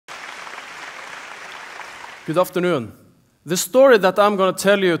Good afternoon. The story that I'm going to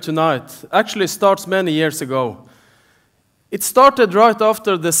tell you tonight actually starts many years ago. It started right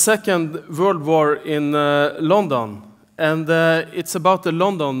after the Second World War in London, and it's about the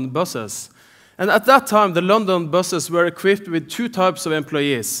London buses. And at that time, the London buses were equipped with two types of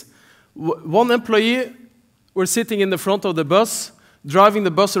employees. One employee were sitting in the front of the bus, driving the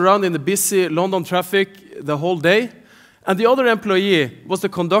bus around in the busy London traffic the whole day. And the other employee was the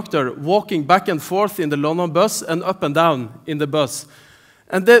conductor, walking back and forth in the London bus and up and down in the bus.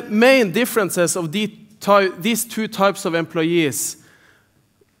 And the main differences of these two types of employees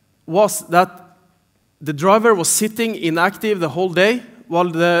was that the driver was sitting inactive the whole day, while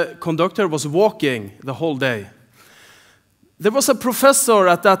the conductor was walking the whole day. There was a professor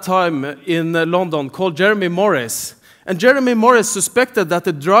at that time in London called Jeremy Morris. And Jeremy Morris suspected that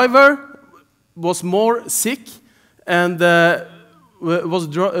the driver was more sick and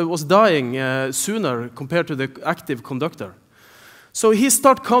was dying sooner compared to the active conductor. So he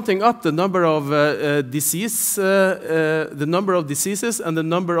started counting up the number of diseases and the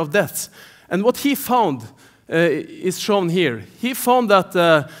number of deaths. And what he found is shown here. He found that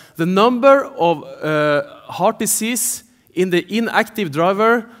the number of heart disease in the inactive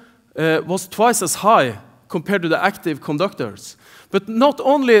driver was twice as high compared to the active conductors. But not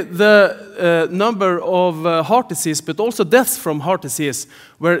only the number of heart disease, but also deaths from heart disease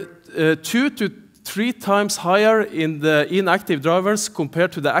were 2 to 3 times higher in the inactive drivers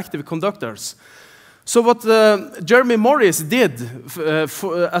compared to the active conductors. So what Jeremy Morris did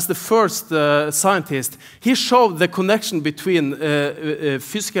as the first scientist, he showed the connection between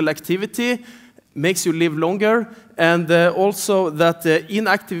physical activity makes you live longer, and also that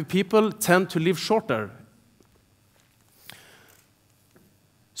inactive people tend to live shorter.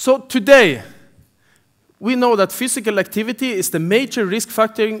 So today, we know that physical activity is the major risk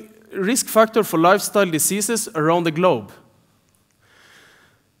factor for lifestyle diseases around the globe.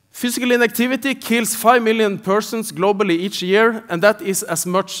 Physical inactivity kills 5 million persons globally each year, and that is as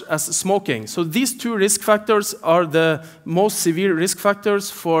much as smoking. So these two risk factors are the most severe risk factors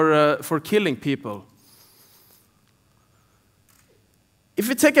for killing people. If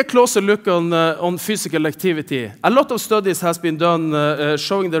we take a closer look on physical activity, a lot of studies has been done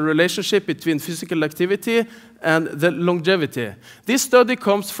showing the relationship between physical activity and the longevity. This study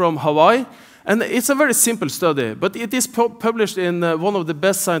comes from Hawaii, and it's a very simple study, but it is published in one of the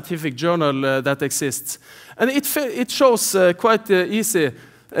best scientific journals that exists. And it shows quite easy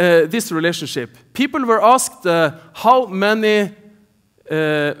this relationship. People were asked how many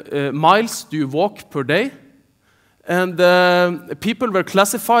miles do you walk per day? And people were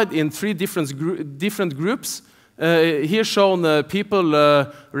classified in 3 different groups. Here shown people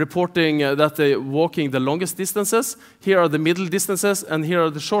reporting that they're walking the longest distances. Here are the middle distances, and here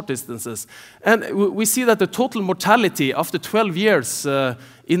are the short distances. And we see that the total mortality after 12 years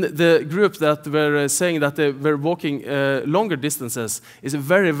in the group that were saying that they were walking longer distances is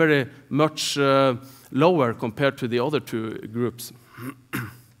very, very much lower compared to the other 2 groups.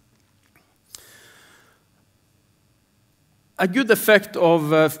 A good effect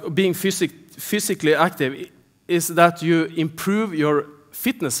of being physically active is that you improve your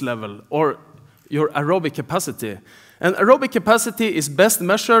fitness level or your aerobic capacity. And aerobic capacity is best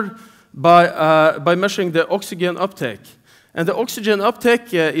measured by measuring the oxygen uptake. And the oxygen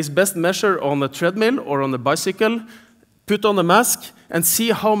uptake is best measured on a treadmill or on a bicycle. Put on a mask and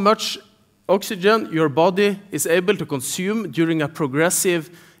see how much oxygen your body is able to consume during a progressive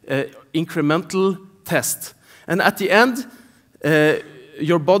incremental test. And at the end,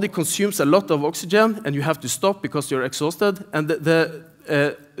 your body consumes a lot of oxygen, and you have to stop because you're exhausted. And the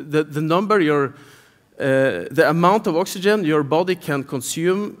amount of oxygen your body can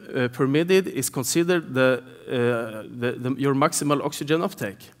consume per minute is considered your maximal oxygen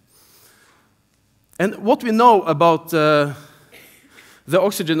uptake. And what we know about the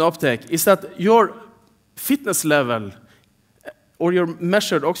oxygen uptake is that your fitness level or your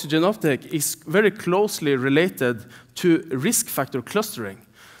measured oxygen uptake is very closely related to risk factor clustering.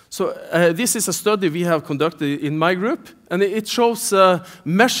 So this is a study we have conducted in my group, and it shows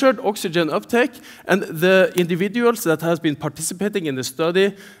measured oxygen uptake, and the individuals that have been participating in the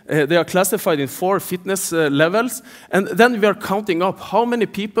study, they are classified in 4 fitness levels, and then we are counting up how many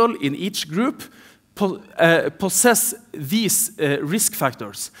people in each group possess these risk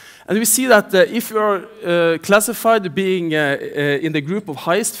factors. And we see that if you are classified being in the group of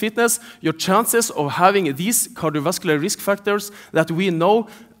highest fitness, your chances of having these cardiovascular risk factors that we know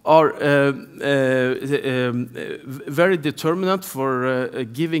are very determinant for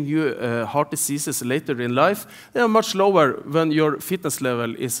giving you heart diseases later in life, they are much lower when your fitness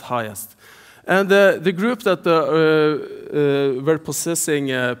level is highest. And the group that were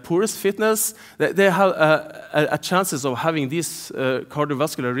possessing poorest fitness, they have a chances of having these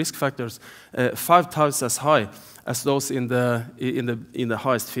cardiovascular risk factors 5 times as high as those in the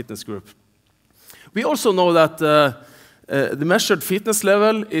highest fitness group. We also know that the measured fitness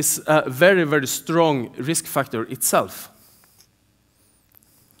level is a very, very strong risk factor itself.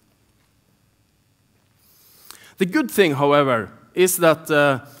 The good thing, however, is that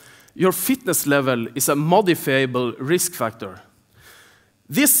your fitness level is a modifiable risk factor.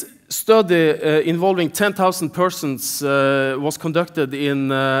 This study involving 10,000 persons was conducted in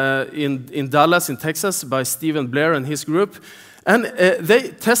Dallas, in Texas, by Stephen Blair and his group. And they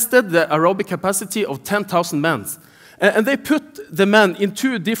tested the aerobic capacity of 10,000 men. And they put the men in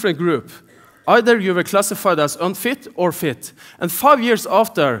 2 different groups. Either you were classified as unfit or fit. And 5 years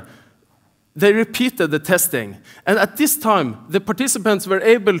after, they repeated the testing. And at this time, the participants were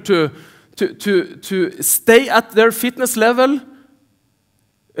able to stay at their fitness level.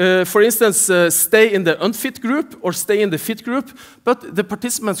 For instance, stay in the unfit group or stay in the fit group. But the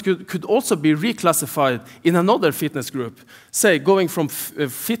participants could also be reclassified in another fitness group. Say, going from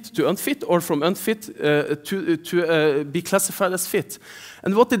fit to unfit, or from unfit to be classified as fit.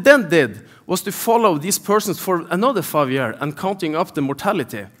 And what they then did was to follow these persons for another 5 years and counting up the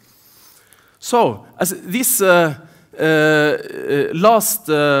mortality. So, as this last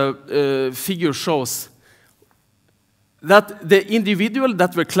figure shows, that the individual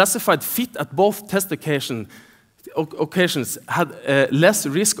that were classified fit at both test occasions had less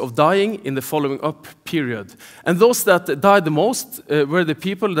risk of dying in the following up period. And those that died the most were the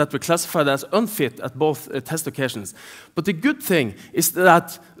people that were classified as unfit at both test occasions. But the good thing is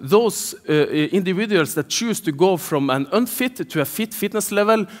that those individuals that choose to go from an unfit to a fit fitness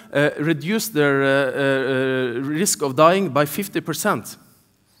level reduce their risk of dying by 50%.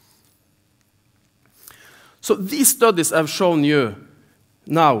 So these studies I've shown you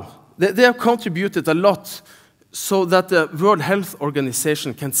now, they have contributed a lot so that the World Health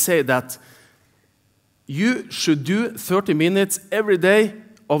Organization can say that you should do 30 minutes every day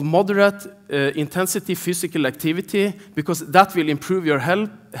of moderate intensity physical activity, because that will improve your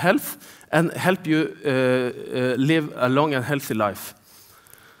health and help you live a long and healthy life.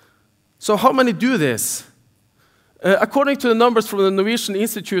 So how many do this? According to the numbers from the Norwegian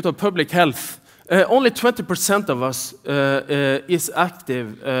Institute of Public Health, only 20% of us is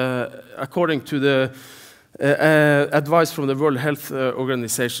active, according to the advice from the World Health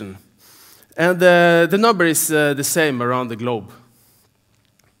Organization. And the number is the same around the globe.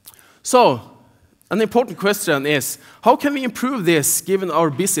 So, an important question is, how can we improve this given our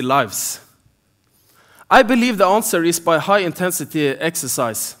busy lives? I believe the answer is by high-intensity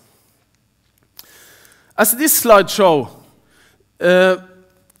exercise. As this slide shows,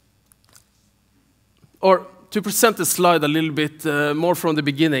 or to present the slide a little bit more from the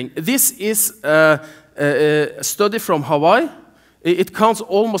beginning, this is a study from Hawaii. It counts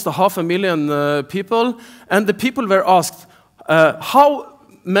almost 500,000 people, and the people were asked, how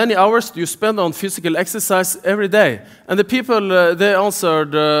many hours do you spend on physical exercise every day? And the people, they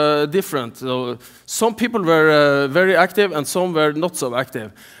answered different. So some people were very active and some were not so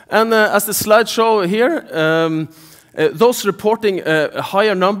active. And as the slide shows here, those reporting a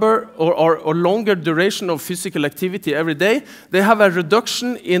higher number or longer duration of physical activity every day, they have a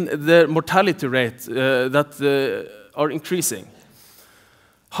reduction in their mortality rate that are increasing.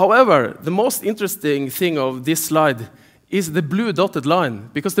 However, the most interesting thing of this slide is the blue dotted line,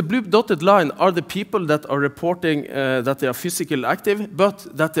 because the blue dotted line are the people that are reporting that they are physically active, but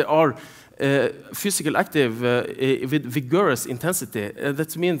that they are physical active with vigorous intensity.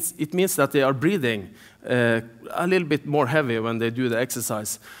 It means that they are breathing a little bit more heavy when they do the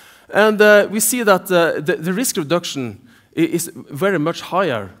exercise. And we see that the risk reduction is very much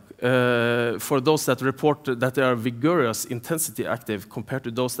higher for those that report that they are vigorous intensity active compared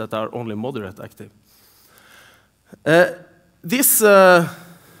to those that are only moderate active. This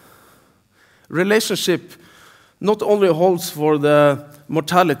relationship not only holds for the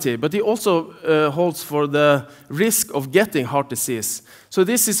mortality, but it also holds for the risk of getting heart disease. So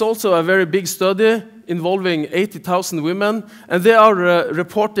this is also a very big study involving 80,000 women, and they are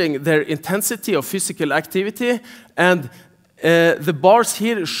reporting their intensity of physical activity, and the bars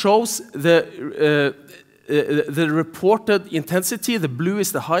here shows the reported intensity. The blue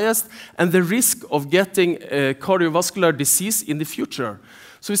is the highest, and the risk of getting cardiovascular disease in the future.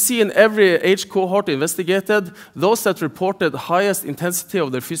 So we see in every age cohort investigated, those that reported highest intensity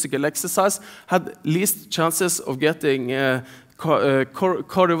of their physical exercise had least chances of getting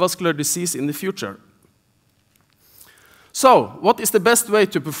cardiovascular disease in the future. So, what is the best way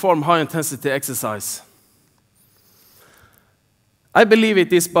to perform high-intensity exercise? I believe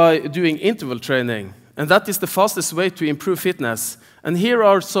it is by doing interval training, and that is the fastest way to improve fitness. And here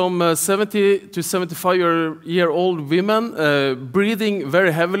are some 70 to 75-year-old women breathing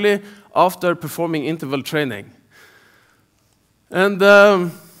very heavily after performing interval training. And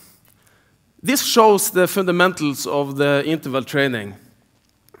this shows the fundamentals of the interval training.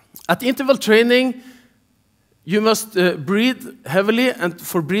 At interval training, you must breathe heavily, and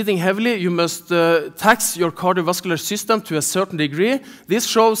for breathing heavily, you must tax your cardiovascular system to a certain degree. This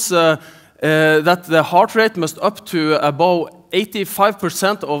shows that the heart rate must up to above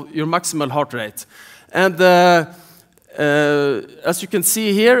 85% of your maximal heart rate. And as you can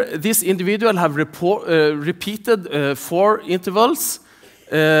see here, this individual have repeated 4 intervals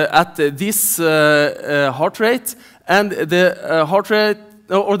at this heart rate, and the heart rate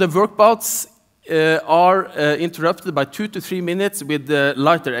or the work bouts are interrupted by 2 to 3 minutes with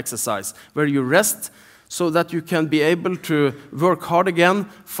lighter exercise, where you rest so that you can be able to work hard again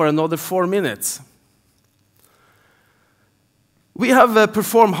for another 4 minutes. We have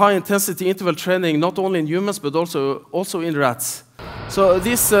performed high-intensity interval training not only in humans but also in rats. So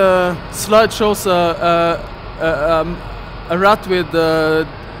this slide shows a rat with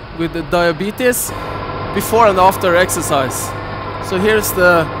diabetes before and after exercise. So here's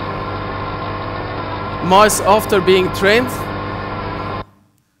the mice after being trained,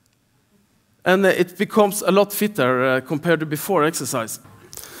 and it becomes a lot fitter compared to before exercise.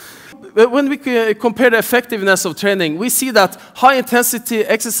 When we compare the effectiveness of training, we see that high-intensity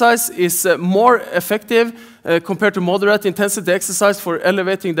exercise is more effective compared to moderate-intensity exercise for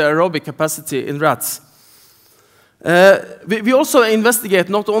elevating the aerobic capacity in rats. We also investigate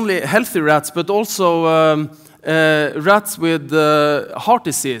not only healthy rats, but also rats with heart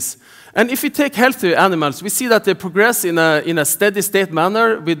disease. And if we take healthy animals, we see that they progress in a steady-state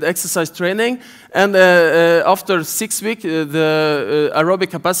manner with exercise training, and after 6 weeks, the aerobic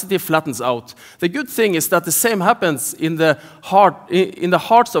capacity flattens out. The good thing is that the same happens in the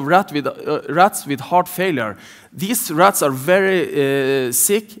hearts of rats with heart failure. These rats are very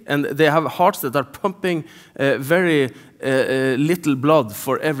sick, and they have hearts that are pumping very little blood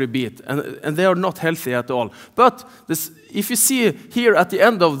for every beat, and they are not healthy at all. But if you see here at the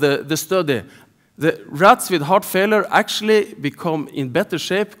end of the study, the rats with heart failure actually become in better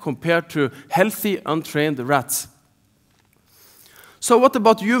shape compared to healthy, untrained rats. So what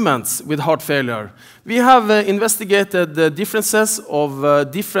about humans with heart failure? We have investigated the differences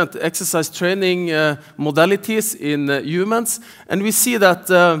of different exercise training modalities in humans, and we see that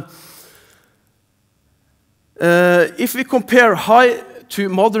if we compare high to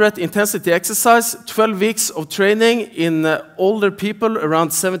moderate intensity exercise, 12 weeks of training in older people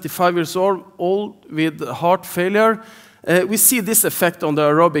around 75 years old with heart failure, we see this effect on the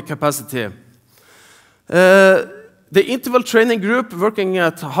aerobic capacity. The interval training group working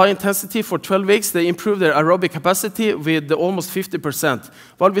at high intensity for 12 weeks, they improved their aerobic capacity with almost 50%,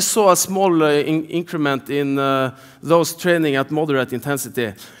 while we saw a small increment in those training at moderate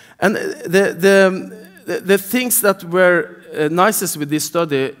intensity. And the things that were nicest with this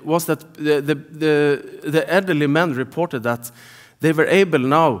study was that the elderly men reported that they were able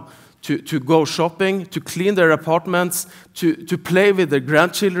now to go shopping, to clean their apartments, to play with their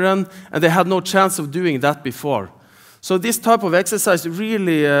grandchildren, and they had no chance of doing that before. So this type of exercise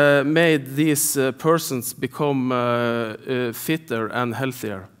really made these persons become fitter and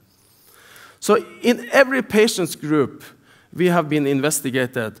healthier. So in every patient's group, we have been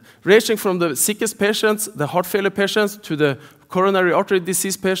investigated, ranging from the sickest patients, the heart failure patients, to the coronary artery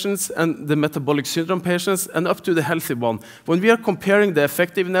disease patients and the metabolic syndrome patients, and up to the healthy one. When we are comparing the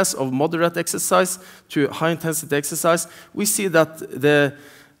effectiveness of moderate exercise to high-intensity exercise, we see that the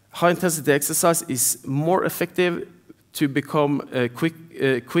high-intensity exercise is more effective to become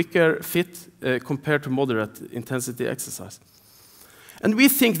quicker fit compared to moderate intensity exercise. And we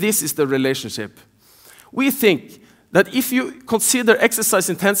think this is the relationship. We think that if you consider exercise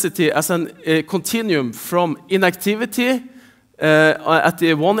intensity as a continuum from inactivity at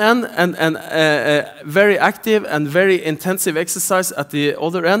the one end and very active and very intensive exercise at the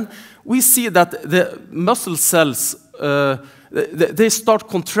other end, we see that the muscle cells, they start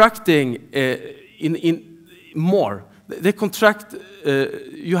contracting in more. They contract,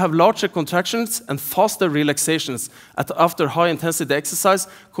 you have larger contractions and faster relaxations after high-intensity exercise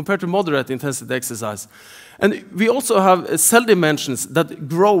compared to moderate-intensity exercise. And we also have cell dimensions that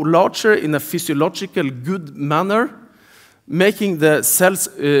grow larger in a physiological good manner, making the cells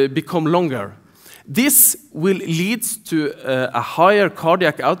become longer. This will lead to a higher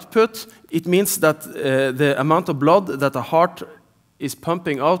cardiac output. It means that the amount of blood that the heart is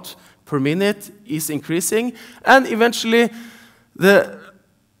pumping out per minute is increasing, and eventually the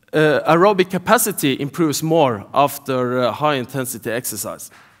aerobic capacity improves more after high-intensity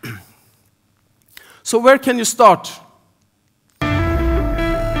exercise. So where can you start?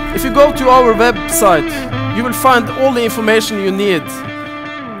 If you go to our website, you will find all the information you need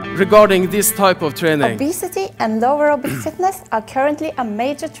regarding this type of training. Obesity and low aerobic fitness are currently a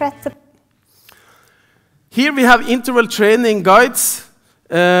major threat to... Here we have interval training guides.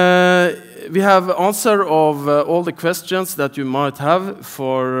 We have answer of all the questions that you might have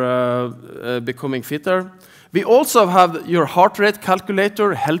for becoming fitter. We also have your heart rate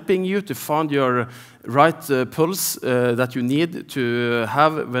calculator helping you to find your right pulse that you need to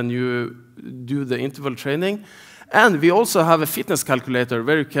have when you do the interval training. And we also have a fitness calculator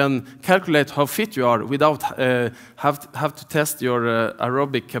where you can calculate how fit you are without have to test your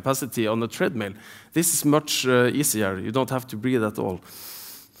aerobic capacity on a treadmill. This is much easier. You don't have to breathe at all.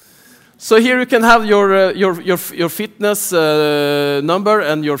 So here you can have your fitness number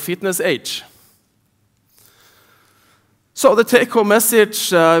and your fitness age. So the take-home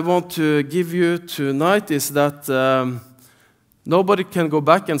message I want to give you tonight is that nobody can go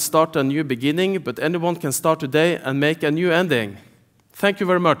back and start a new beginning, but anyone can start today and make a new ending. Thank you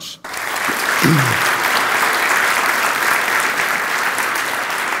very much.